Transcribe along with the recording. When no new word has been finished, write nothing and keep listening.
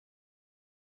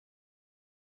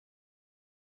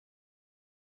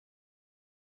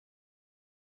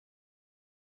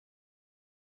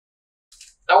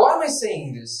Now, why am I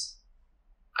saying this?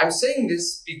 I'm saying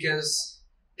this because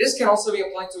this can also be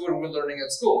applied to what we're learning at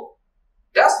school.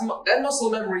 That muscle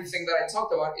memory thing that I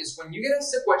talked about is when you get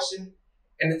asked a question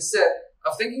and instead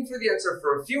of thinking through the answer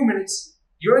for a few minutes,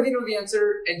 you already know the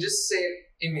answer and just say it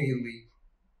immediately.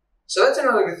 So that's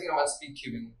another good thing about speed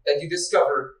cubing, that you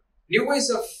discover new ways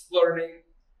of learning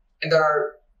and that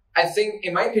are, I think,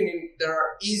 in my opinion, that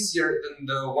are easier than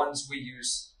the ones we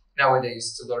use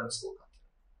nowadays to learn school content.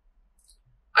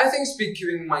 I think speed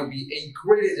cubing might be a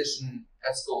great addition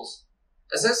at schools.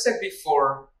 As I said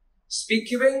before, speed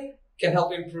cubing can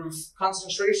help improve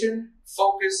concentration,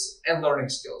 focus, and learning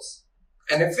skills.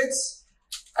 And if it's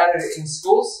added in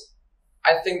schools,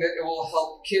 I think that it will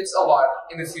help kids a lot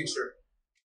in the future.